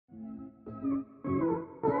I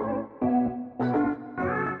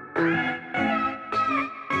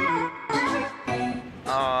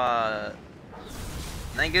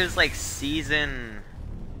think it was like season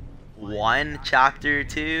 1, chapter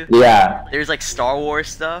 2. Yeah. There's like Star Wars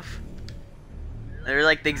stuff. They're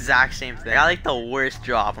like the exact same thing. I got like the worst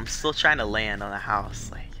drop. I'm still trying to land on a house.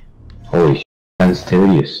 Like, Holy shit,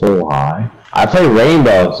 sensitivity is so high. I play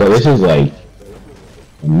Rainbow, so this is like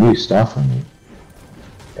new stuff for me.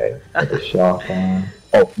 Okay, put the shotgun.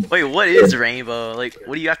 Oh. Wait, what is Rainbow? Like,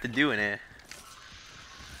 what do you have to do in it?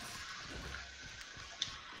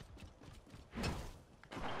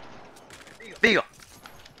 Bingo!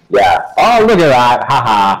 Yeah. Oh, look at that.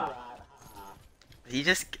 Haha. He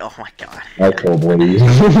just. Oh my god. That's cool, buddy.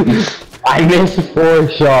 I missed 4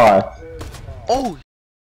 shots. Oh!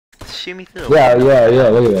 Shimmy through. Yeah,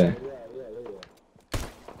 look at that.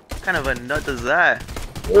 What kind of a nut is that?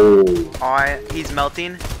 Oh. Alright, he's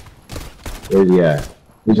melting. Where's he at?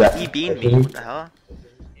 Who's that? He beamed me. What the hell?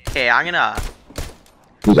 Okay, I'm gonna.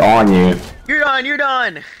 Who's on you? You're done, you're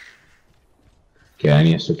done! Okay, I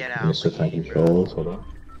need to switch my controls. Hold on.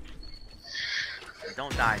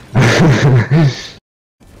 Don't die.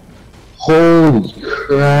 Holy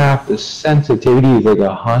crap, the sensitivity is like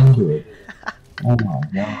 100. Oh my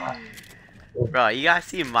god. Bro, you gotta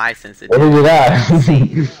see my sensitivity. What is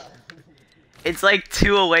that? It's like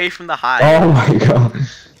 2 away from the high. Oh my god.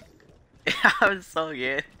 That was so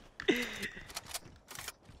good.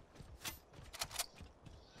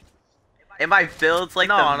 And my build's like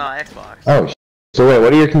no, Xbox. Oh, so wait,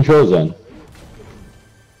 what are your controls then?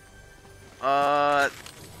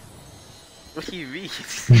 What do you mean?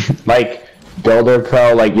 Like, Builder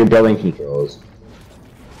Pro, like your building controls.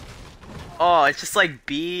 Oh, it's just like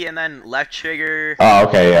B and then left trigger. Oh,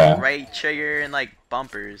 okay, yeah. Right trigger and like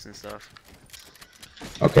bumpers and stuff.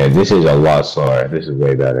 Okay, this is a lot slower. This is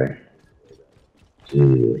way better.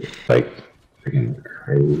 Jeez, like, freaking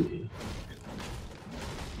crazy.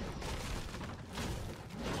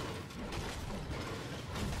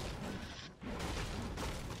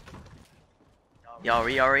 Yo,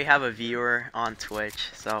 we already have a viewer on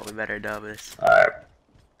Twitch, so we better dub this. Alright.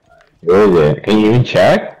 Where is it? Can you even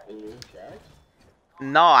check?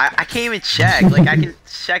 No, I can't even check. Like, I can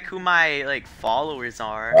check who my, like, followers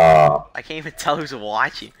are. I can't even tell who's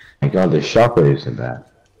watching. My god, the shockwaves in that.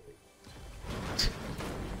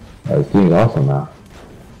 This thing's awesome now.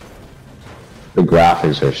 The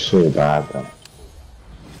graphics are so bad though.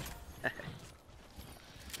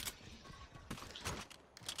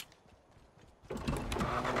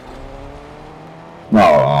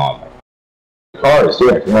 No, cars,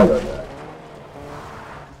 yeah, I know about that.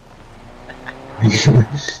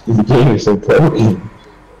 This game is so broken.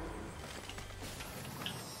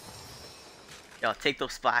 Yo, take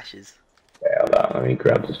those splashes. Okay, hold on, let me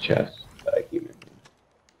grab this chest that I keep in.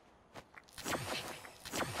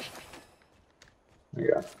 There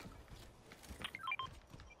you go.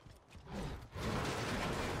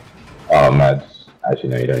 Oh, meds. Actually,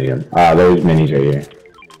 no, you don't need them. Ah, there's minis right here.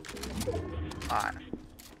 Alright.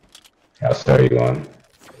 I'll start you on.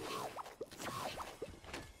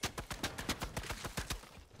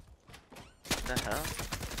 What the hell?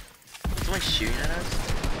 Is someone shooting at us?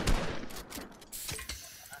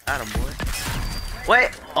 Atta boy.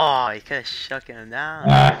 Wait! Oh, you could've shook him down.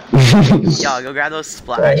 Yo, go grab those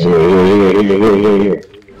splashes. Here.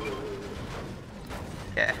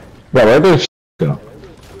 Yeah. Bro, where'd those go?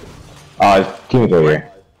 Oh, his teammate's over here.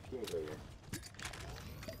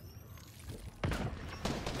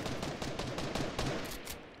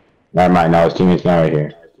 Never mind, no, his teammate's not right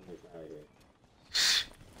here.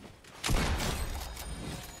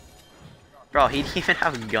 Bro, he didn't even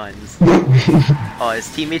have guns. Oh, his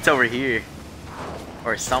teammate's over here.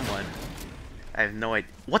 Or someone. I have no idea.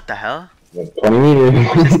 What the hell? 20 meters.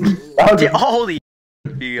 Holy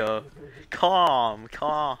yo. Calm.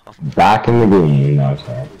 Back in the game, no,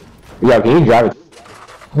 sorry. Yo, can you drive it?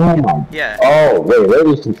 Oh my. Yeah. Oh, wait, where are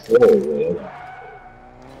these controls? Wait.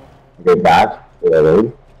 Okay, back,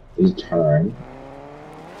 forward, is turn.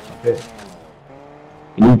 Okay.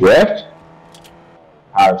 Can you drift?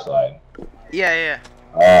 Power slide. Yeah.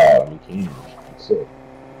 Oh, you can. That's sick.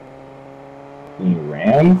 Can you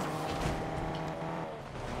ram?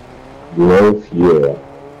 Low fuel.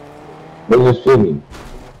 What is this shooting?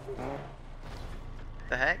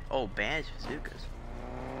 The heck? Oh, Banjo bazookas.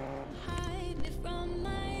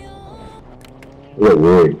 What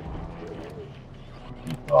weird.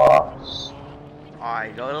 Boss.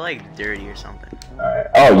 Alright, go to like dirty or something. Alright.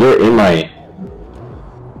 Oh, you're in my.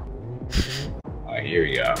 Alright, here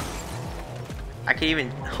we go. I can't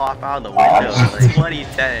even hop out of the window. Like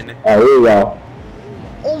 2010. Oh, here we go.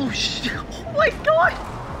 Oh shit! Oh my god!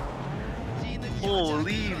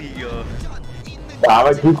 Holy yo! I'm a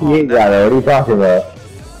GTA guy. What are you talking about?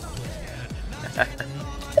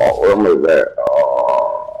 Oh, where am I there?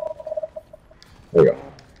 Oh, there you go.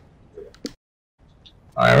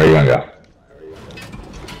 Alright, where you gonna go?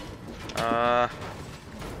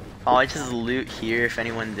 I'll just loot here if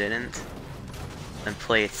anyone didn't, and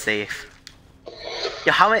play it safe.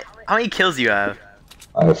 Yo, how many kills do you have?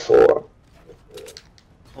 I have 4.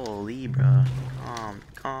 Holy bro, calm.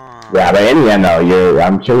 Yeah, but in the end though,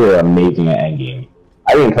 I'm sure you're amazing at endgame.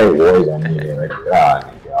 I didn't play Warzone either. Like, God,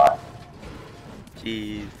 my God.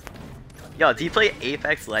 Jeez. Yo, do you play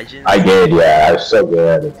Apex Legends? I did, yeah. I was so good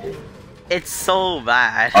at it too. It's so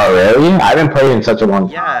bad. Oh really? I haven't played in such a long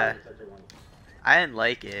time. Yeah. I didn't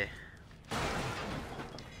like it.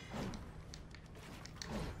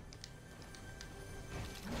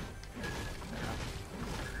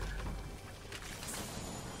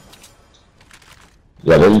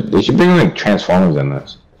 Yeah, they should bring like Transformers in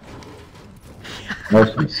this.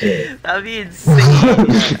 That'd be sick. That'd be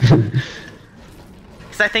insane.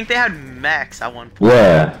 Cause I think they had mechs at one point.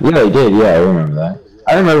 Yeah, they did. Yeah, I remember that.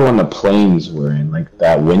 I remember when the planes were in like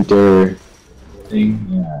that winter thing.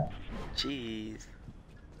 Yeah. Jeez.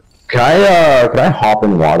 Can I hop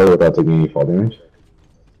in water without taking any fall damage?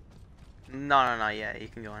 No, yeah, you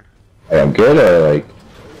can go on. Like, I'm good or like?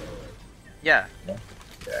 Yeah. Yeah.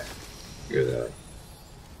 Good.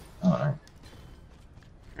 Alright.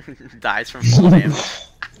 Dies from fall damage.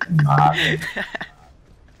 Nah.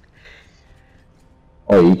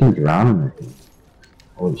 Oh, you can drown in it.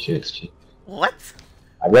 Holy shit. What?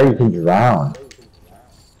 I bet you can drown.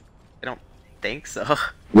 I don't think so.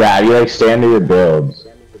 Yeah, you like stay under your builds.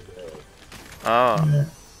 Oh. Yeah.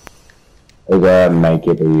 Like a make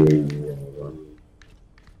it you.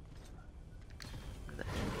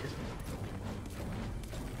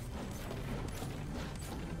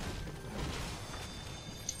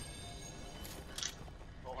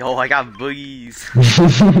 Yo, I got boogies.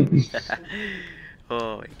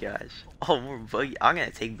 Oh my gosh. Oh, more boogie. I'm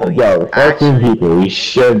gonna take boogie. Yo, 14 people. We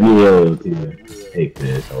should be able to take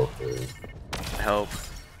this, hopefully. I hope.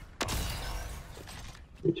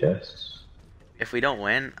 Your chests. If we don't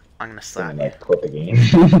win, I'm gonna slap you. Like, quit the game.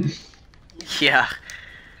 Yeah.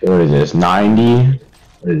 What is this? 90?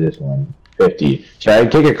 What is this one? 50. Should I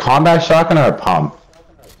take a combat shotgun or a pump?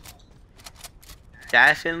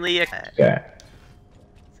 Definitely. Okay.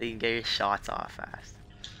 So you can get your shots off fast.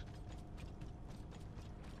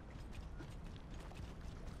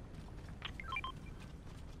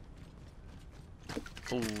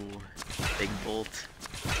 Ooh, big bolt.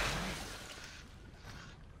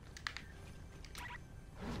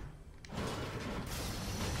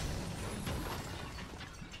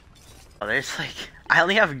 Oh, there's like, I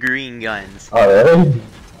only have green guns. Oh, really?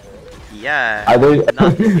 Yeah.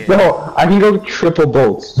 No, I can go triple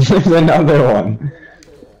bolts. There's another one.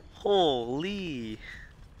 Holy.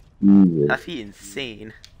 Jesus. That'd be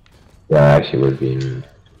insane. Yeah, actually would be.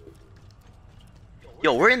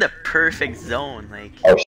 Yo, we're in the perfect zone. Like,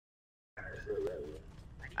 Oh,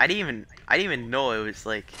 I didn't even know it was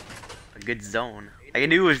like a good zone. Like, I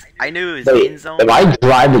knew it was wait, in zone. if I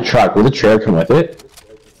drive the truck, will the trailer come with it?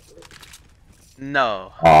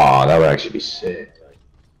 No. Oh, that would actually be sick.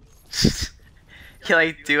 You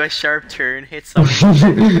like do a sharp turn, hit someone.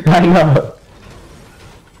 I know.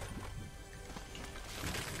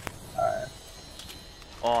 Alright.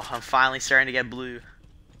 Oh, I'm finally starting to get blue.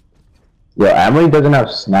 Yo, Emily doesn't have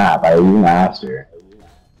snap. I even asked her.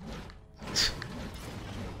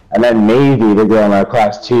 And then maybe the girl in our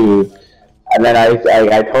class too. And then I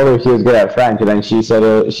told her she was good at French, and then she said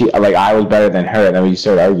I was better than her, and then we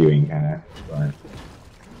started arguing, kind of.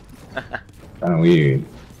 Kind of weird.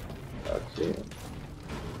 Okay.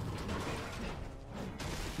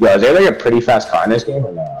 Yo, is there like a pretty fast car in this game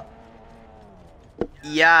or no?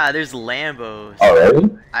 Yeah, there's Lambos. Oh really?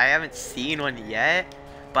 I haven't seen one yet,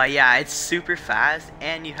 but yeah, it's super fast,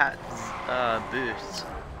 and you have boosts.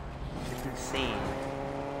 It's insane.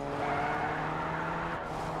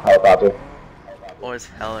 Helicopter. Or it's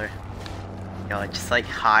heller. Yo, just like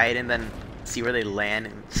hide and then see where they land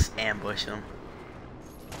and just ambush them.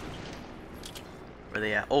 Where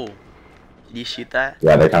they at? Oh, did you shoot that?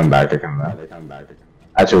 Yeah, they're coming back.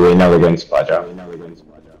 Actually, we know they're getting spot drop. Okay,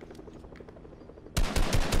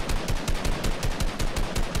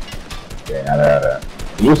 now they're at it.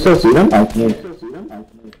 Can you still see them? I can't.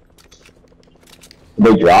 Did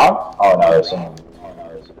they drop? Oh no, there's someone.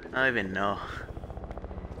 I don't even know.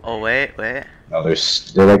 Oh wait. No, they're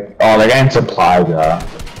like, oh, they're getting supplies.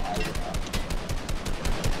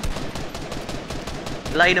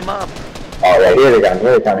 Light them up. Oh yeah, here they come,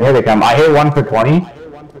 here they come, here they come. I hit 1 for 20.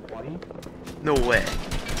 No way.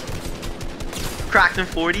 Cracked him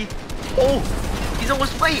 40. Oh! He's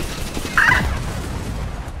almost white! Ah!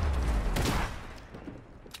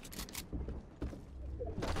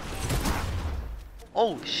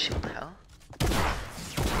 Oh shit, what the hell?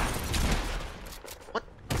 What?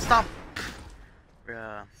 Stop!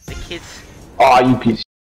 Bruh. The kid's Oh, you piece.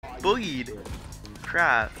 boogied.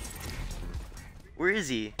 Crap. Where is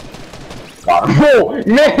he? Oh,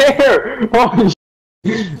 midair! Oh,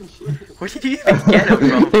 Where did you even get him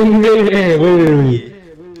from? in midair, literally.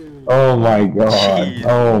 Oh my god. Jeez.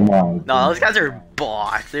 Oh my. No, those guys are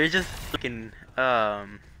bots. They're just fucking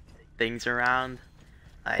things around.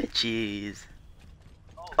 Like, jeez.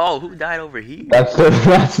 Oh, who died over here? That's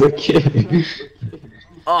the kid.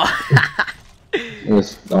 Oh.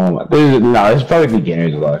 Oh my. There's probably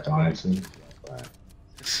beginners left, honestly.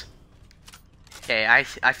 Okay,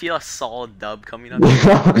 I feel a solid dub coming up.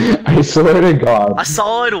 I swear to God. A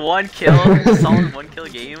solid one kill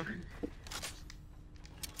game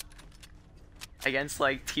against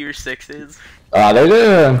like tier 6s. There's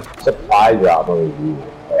a supply drop over here.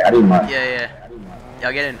 Wait, how do you mark? Yeah.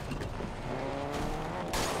 Y'all get in.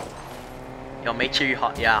 Yo, make sure you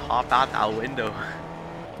hop out that window.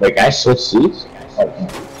 Wait, can I switch seats?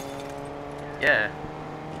 Yeah.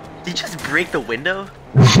 Did you just break the window?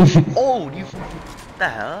 Oh, you. What the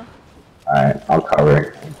hell? Alright, I'll cover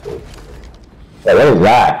it. Yeah, what is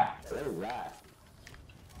that?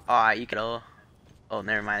 Alright, you can all. Oh,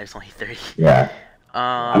 never mind. There's only 30. Yeah.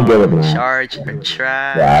 I'm good with that. Charge or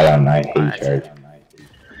trash. Yeah, I hate charge.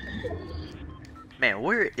 Man,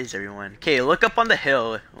 where is everyone? Okay, look up on the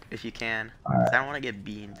hill if you can. Alright. I don't want to get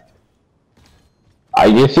beamed. I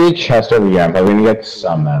just see a chest over here. I'm probably gonna get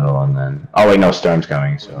some metal and then. Oh wait, no, storm's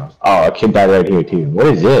coming. So. Oh, a kid died right here too. What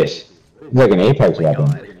is this? It's like an Apex weapon.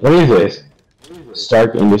 What is this?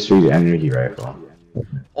 Stark Industries energy rifle.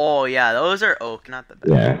 Oh yeah, those are oak, not the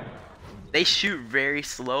best. Yeah. They shoot very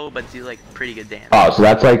slow, but do like pretty good damage. Oh, so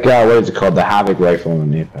that's like what is it called? The Havoc rifle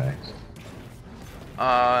in Apex.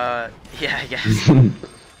 Yeah, I guess.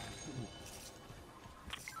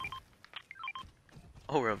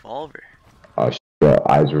 Oh, revolver. Oh shit,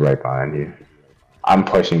 your eyes were right behind you. I'm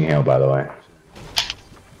pushing hill, by the way.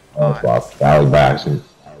 Oh fuck, that was bad.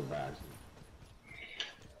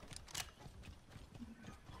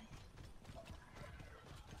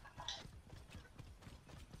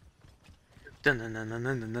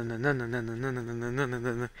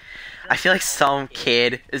 I feel like some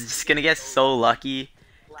kid is just gonna get so lucky,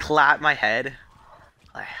 clap my head.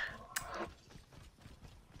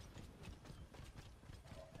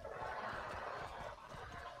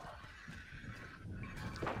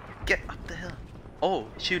 Get up the hill. Oh,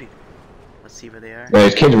 shooting. Let's see where they are.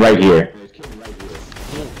 There's kids right here.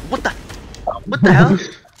 What the? What the hell?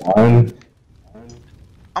 One.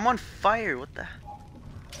 I'm on fire. What the? Where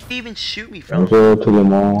did he even shoot me from? Go to the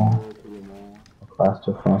mall.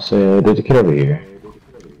 There's a kid over here.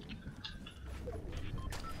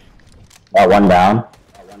 One down.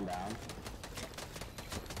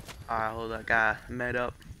 Alright, hold on, got med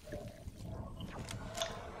up.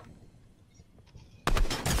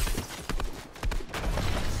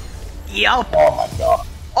 Yup! Oh my god.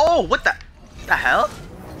 Oh, what the hell?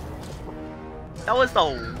 That was the.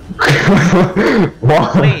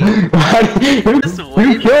 What? Wait.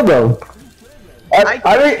 Who killed him? I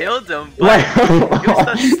killed him, but it was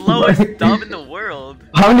the slowest dub in the world.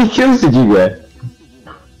 How many kills did you get?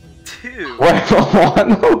 2. What?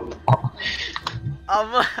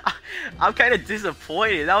 I'm kind of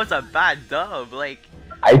disappointed. That was a bad dub. Like,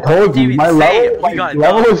 I told you, my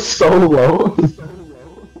level is so low.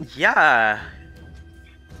 Yeah.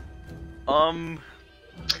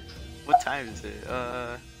 What time is it?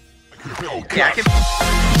 Yeah, I can.